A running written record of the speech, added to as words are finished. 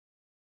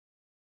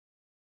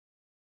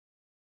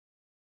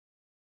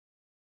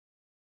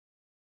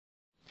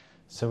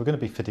So we're going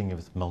to be fitting you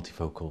with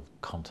multifocal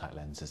contact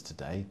lenses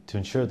today. To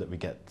ensure that we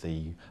get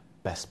the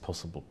best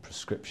possible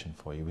prescription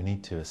for you, we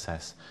need to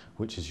assess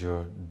which is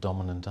your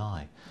dominant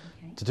eye.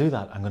 Okay. To do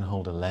that, I'm going to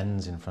hold a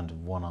lens in front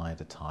of one eye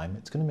at a time.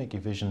 It's going to make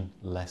your vision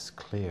less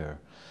clear.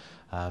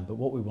 But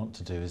what we want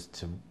to do is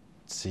to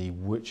see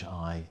which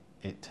eye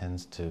it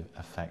tends to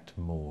affect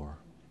more.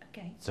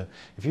 Okay. So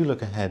if you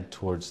look ahead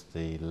towards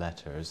the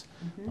letters,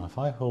 now if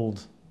I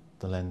hold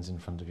the lens in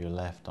front of your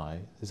left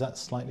eye, is that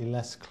slightly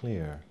less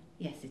clear?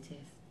 Yes, it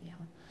is. Yeah.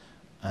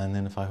 And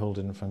then if I hold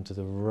it in front of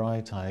the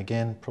right eye,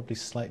 again, probably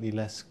slightly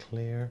less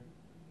clear.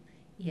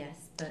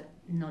 Yes, but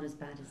not as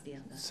bad as the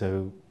other.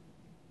 So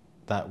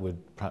that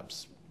would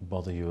perhaps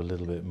bother you a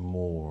little bit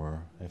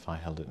more if I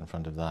held it in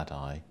front of that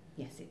eye.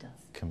 Yes, it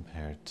does.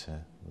 Compared to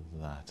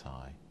that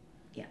eye.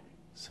 Yeah.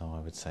 So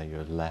I would say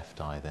your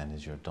left eye then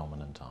is your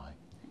dominant eye.